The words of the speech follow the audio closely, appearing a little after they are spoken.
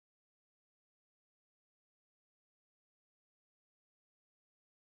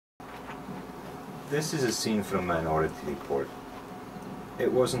This is a scene from Minority Report.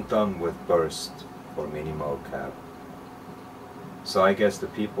 It wasn't done with Burst or MiniMocap. So I guess the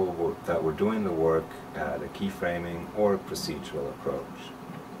people that were doing the work had a keyframing or a procedural approach.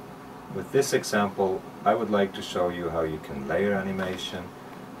 With this example, I would like to show you how you can layer animation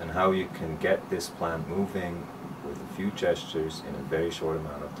and how you can get this plant moving with a few gestures in a very short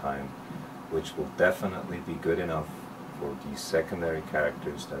amount of time, which will definitely be good enough for these secondary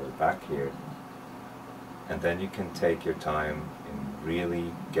characters that are back here. And then you can take your time in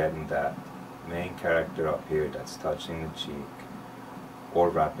really getting that main character up here that's touching the cheek or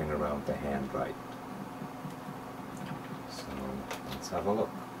wrapping around the hand right. So let's have a look.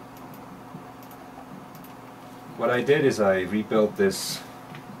 What I did is I rebuilt this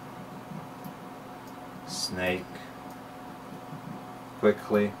snake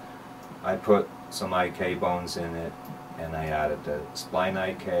quickly. I put some IK bones in it and I added the spline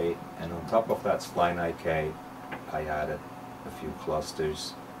IK, and on top of that spline IK I added a few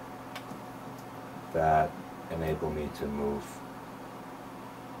clusters that enable me to move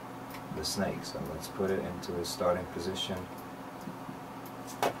the snake. So let's put it into a starting position.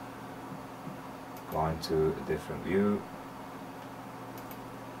 Go into a different view.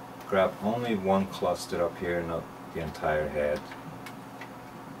 Grab only one cluster up here, not the entire head.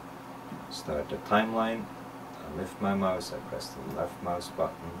 Start the timeline. I lift my mouse, I press the left mouse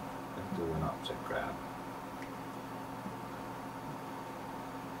button and do an object grab.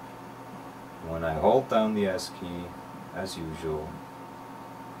 When I hold down the S key, as usual,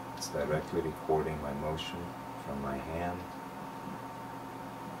 it's directly recording my motion from my hand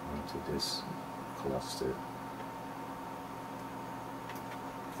onto this cluster,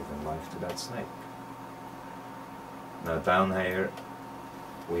 giving life to that snake. Now down here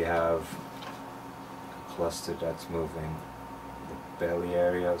we have a cluster that's moving the belly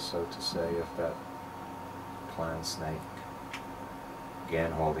area, so to say, of that plant snake.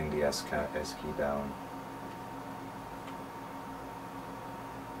 Again holding the S key down.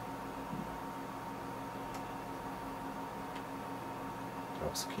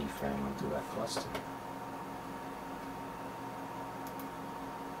 Drops keyframe onto that cluster.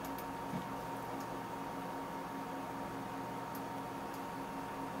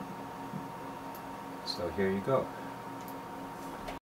 So here you go.